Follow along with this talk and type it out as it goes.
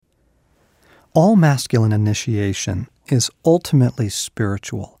All masculine initiation is ultimately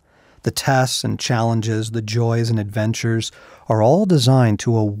spiritual. The tests and challenges, the joys and adventures are all designed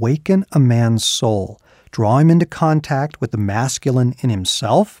to awaken a man's soul, draw him into contact with the masculine in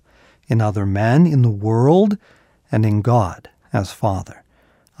himself, in other men, in the world, and in God as Father.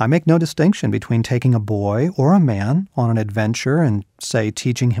 I make no distinction between taking a boy or a man on an adventure and, say,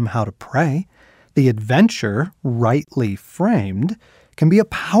 teaching him how to pray. The adventure, rightly framed, can be a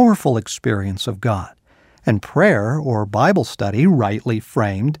powerful experience of God. And prayer, or Bible study, rightly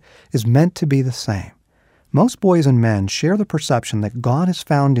framed, is meant to be the same. Most boys and men share the perception that God is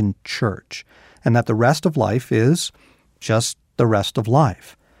found in church, and that the rest of life is just the rest of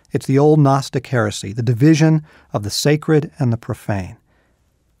life. It's the old Gnostic heresy, the division of the sacred and the profane.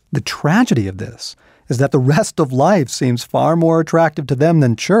 The tragedy of this is that the rest of life seems far more attractive to them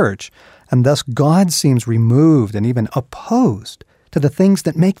than church, and thus God seems removed and even opposed to the things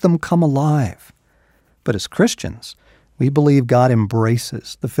that make them come alive. But as Christians, we believe God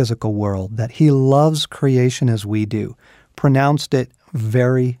embraces the physical world, that He loves creation as we do, pronounced it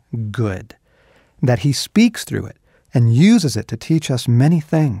very good, that He speaks through it and uses it to teach us many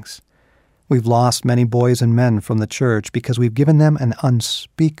things. We've lost many boys and men from the church because we've given them an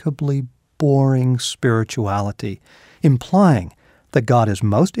unspeakably boring spirituality, implying that God is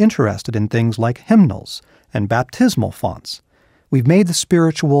most interested in things like hymnals and baptismal fonts. We've made the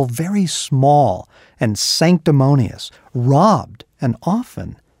spiritual very small and sanctimonious, robbed and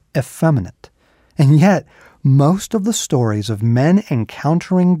often effeminate. And yet, most of the stories of men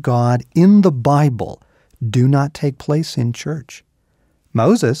encountering God in the Bible do not take place in church.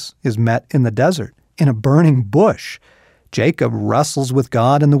 Moses is met in the desert, in a burning bush. Jacob wrestles with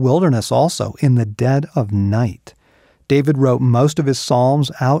God in the wilderness also, in the dead of night. David wrote most of his psalms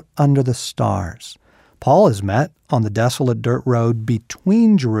out under the stars. Paul is met on the desolate dirt road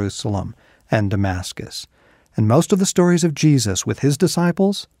between Jerusalem and Damascus. And most of the stories of Jesus with his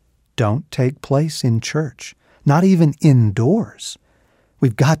disciples don't take place in church, not even indoors.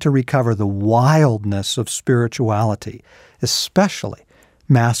 We've got to recover the wildness of spirituality, especially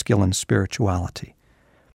masculine spirituality.